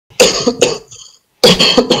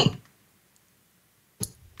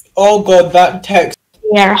Oh god, that text.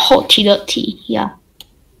 Yeah, hotty. Yeah.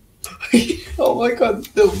 Oh my god,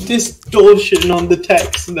 the distortion on the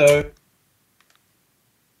text though.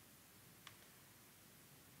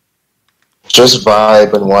 Just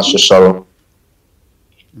vibe and watch the show.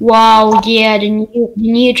 Wow, yeah, the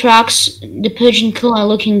new tracks, the Pigeon Cool are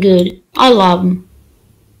looking good. I love them.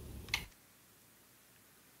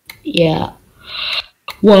 Yeah.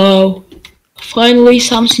 Wow. Finally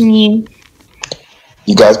something new.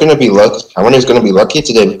 You guys gonna be lucky. I wonder who's gonna be lucky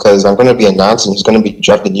today because I'm gonna be announcing who's gonna be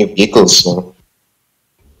driving new vehicles soon.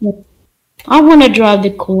 I wanna drive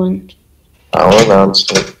the Coolant. I'll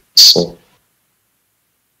announce it soon.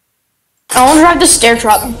 I wanna drive the stair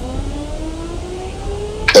truck.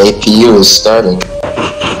 APU is starting.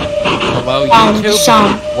 Hello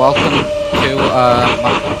YouTube, welcome to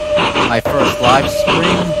my first live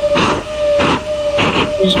stream.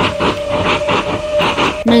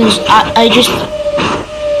 News.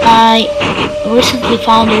 I recently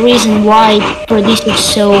found the reason why it produces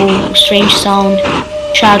so strange sound.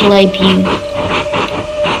 Shuttle APU.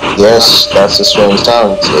 Yes, that's a strange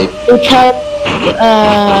sound. Because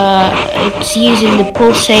it's using the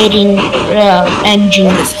pulsating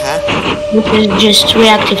engine, which is just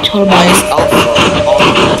reactive turbine.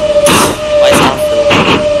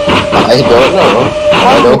 I don't know. I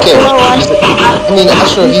don't care. I mean,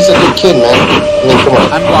 Asher, he's a good kid, man. I mean, come on.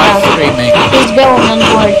 I'm live streaming. He's going on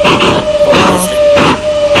board.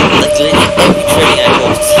 Okay,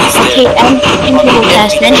 engine gimbal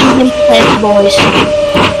test. Engine gimbal test, boys.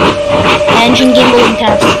 Engine gimbal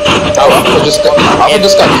test. I just got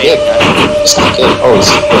hit. Just got hit. Oh,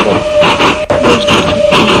 it's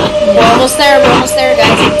We're almost there,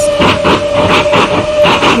 guys.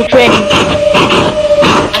 Get ready.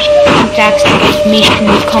 Text information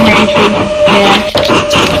with commentary. Yeah.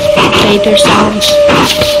 Later sounds.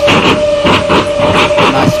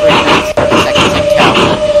 My 3 minutes, seconds and count.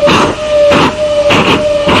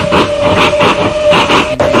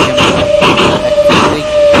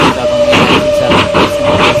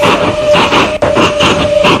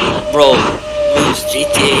 Bro, Moose,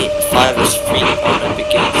 GTA 5 is free on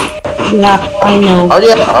Epic Games. Yeah, I know. I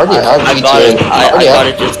already have GTA. I got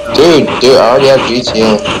it just now. Dude, I already have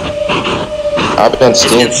GTA. I've been on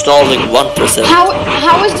Steam. It's installing 1%. How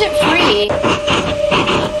is it free?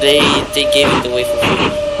 They gave it away for free.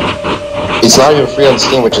 It's not even free on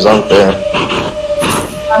Steam, which is unfair.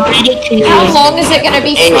 I'm ready to. How long is it gonna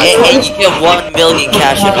be free? And you get 1 million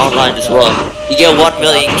cash in online as well. You get 1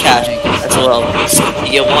 million cash as well.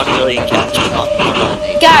 You get 1 million cash in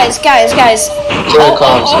online. Guys. Clear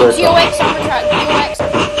comms, clear comms. GOX armor track, GOX.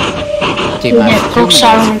 Team, I have 2 minutes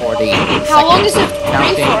 40 How long is it free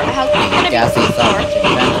counting. for? How's it gonna be Gassy free for?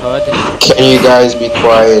 vent hood. Can you guys be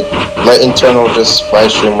quiet? Let internal just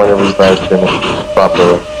live stream whenever he's live streaming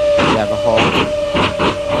properly. You have a hole.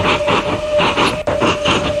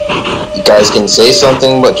 You guys can say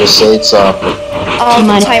something, but just say it softly. Oh,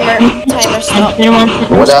 the timer stopped.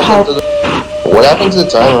 What happened to the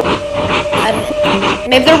timer?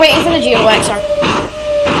 Maybe they're waiting for the GOX armor.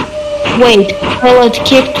 Wait, pilot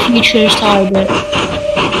kicked future cyber.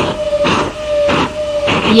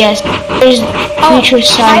 Yes, there's future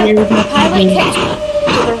cyber. Pilot kicked.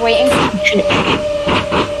 So they're waiting for future.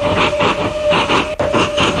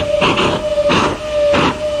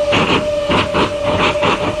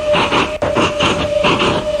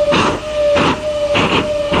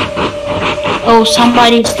 Oh,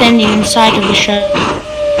 somebody's standing inside of the shuttle.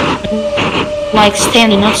 Like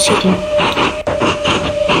standing, not sitting.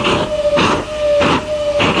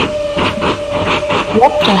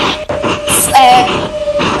 What the?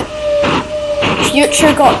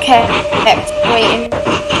 Future got kept waiting.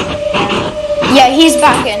 Yeah, he's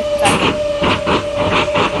back in.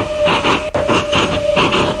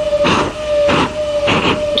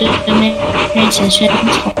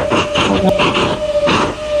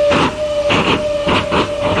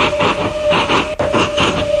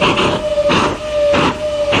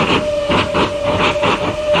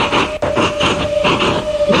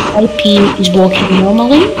 IP is working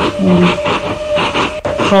normally?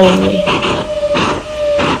 Probably.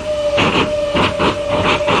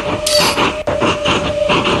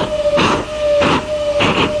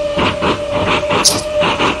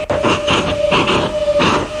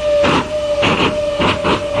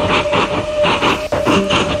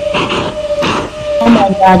 Oh my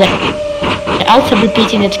god, the alpha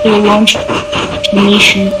repeating that will launch the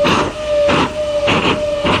mission.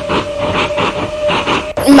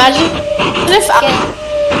 Imagine if I get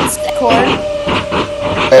core.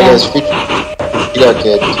 Hey guys, you got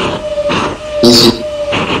kids. Easy.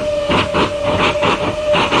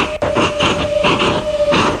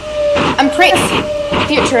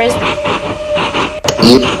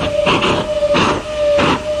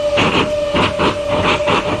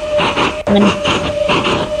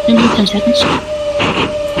 10 seconds.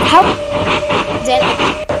 How? Then.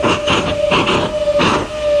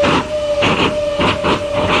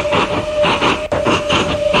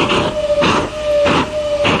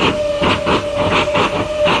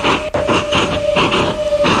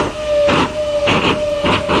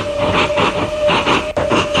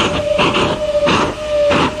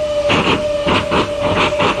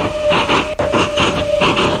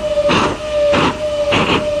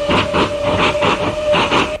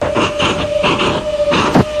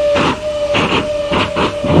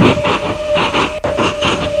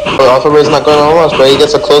 Alpha Ray's not going on launch, but he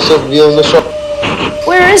gets a close-up view of the show.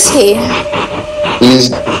 Where is he? He's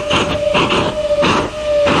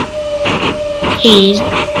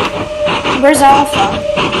Where's Alpha?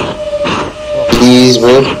 He's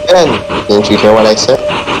real Ben. Didn't you hear what I said?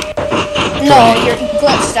 No, you're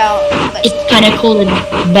glitched out. It's kind of called a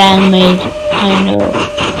bandmate, kind of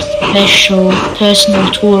special personal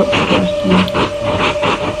tour for him.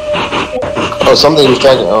 Oh, something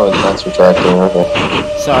retracting. Oh, that's retracting. Okay.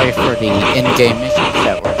 Sorry for the in-game missions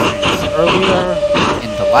that were experienced earlier in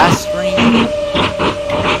the last stream.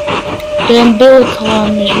 The umbilical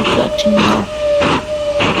arm is reflecting now.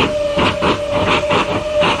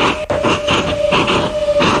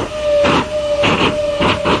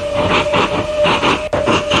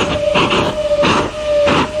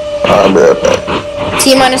 I'll be right back.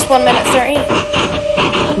 T-minus 1 minute 30.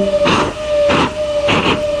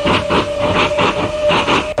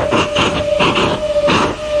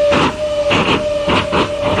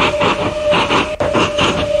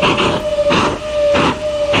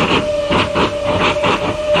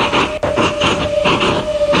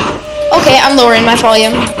 Okay, I'm lowering my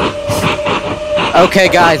volume. Okay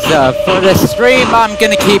guys, for this stream I'm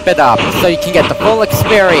gonna keep it up so you can get the full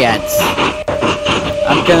experience.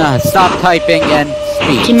 I'm gonna stop typing and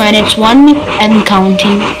speak. T-minus 1 minute and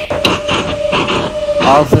counting.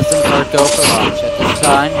 All systems are go for launch at this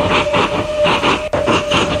time.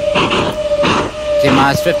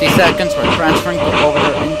 T-minus 50 seconds, we're transferring over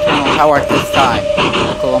their internal power at this time.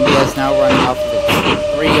 Columbia is now running off of its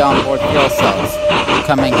 3 onboard fuel cells.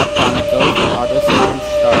 Coming up on a go for auto sequence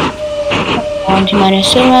start. On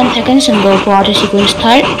T-minus 31 seconds and go for auto sequence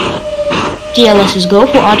start. TLS is go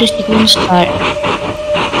for auto sequence start.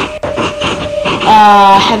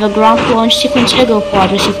 Have a ground launch sequence go for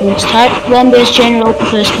auto sequence start. Land-based general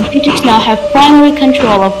purpose computers now have primary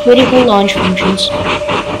control of critical launch functions.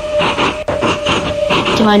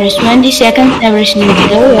 T-minus 20 seconds, everything is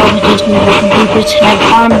go. Orbitals mobile computers have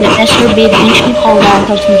armed the SRB mission hold down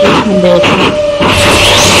concentration ability.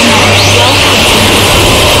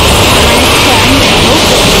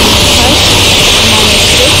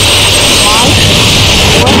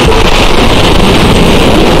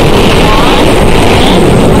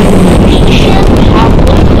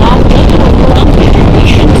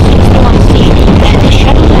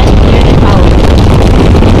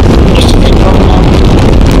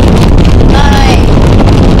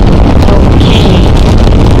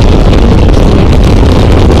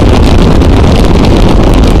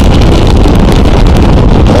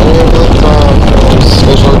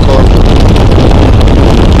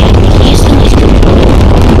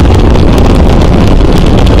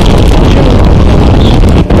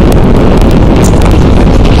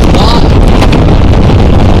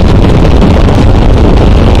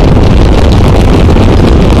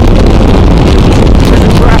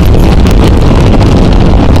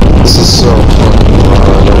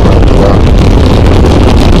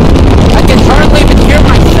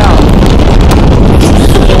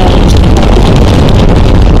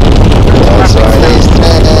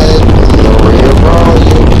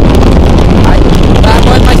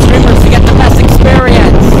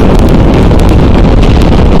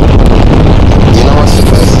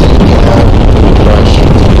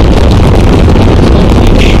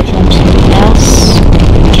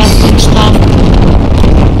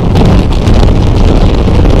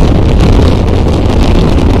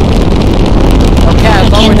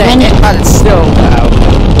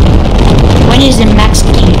 When is the max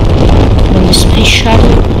key? When the space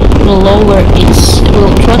shuttle will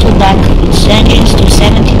throttle back its engines to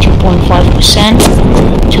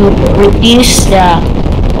 72.5% to reduce the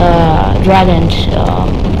drag and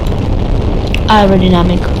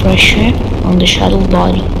aerodynamic pressure on the shuttle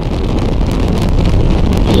body.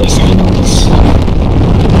 Yes, I know this stuff.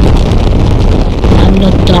 I'm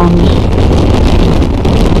not dummy.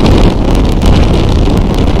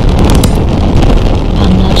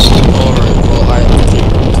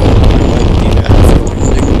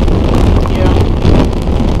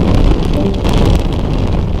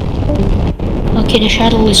 Okay, the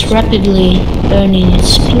shuttle is rapidly earning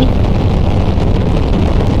its speed.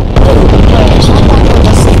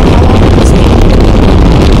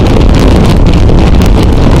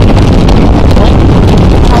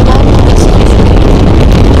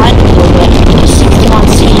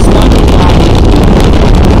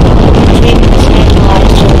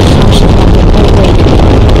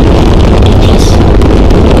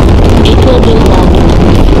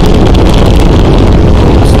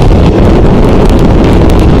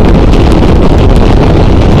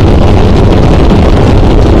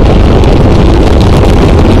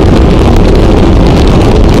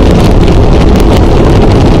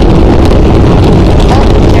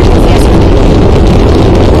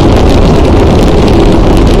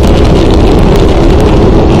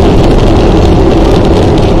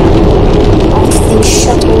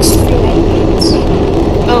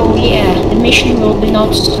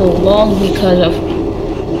 because of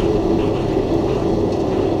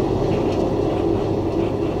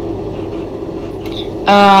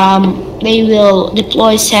they will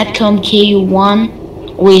deploy SATCOM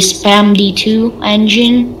KU1 with SPAM D2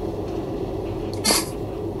 engine.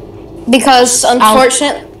 Because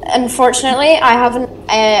unfortunately, I haven't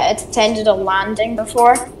attended a landing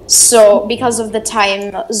before, so because of the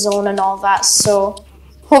time zone and all that. So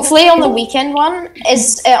hopefully on the weekend one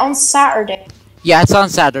is on Saturday. Yeah, it's on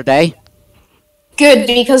Saturday. Good,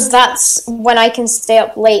 because that's when I can stay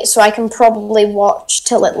up late, so I can probably watch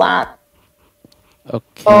till it lands.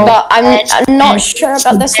 Okay. But I'm not sure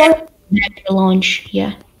about this one. Launch,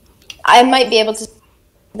 yeah. I might be able to see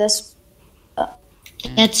this.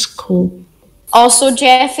 That's cool. Also,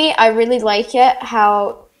 Jeffy, I really like it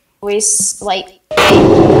how always like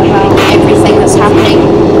about everything that's happening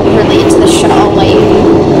related to the shuttle, like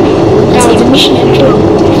The mission intro.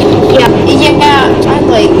 yeah, I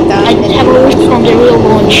like that. I have a list from the real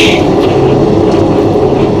launch.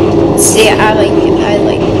 See, I like it.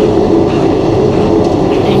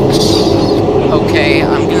 Thanks. Okay,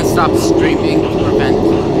 I'm gonna stop streaming to prevent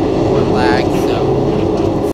more lag.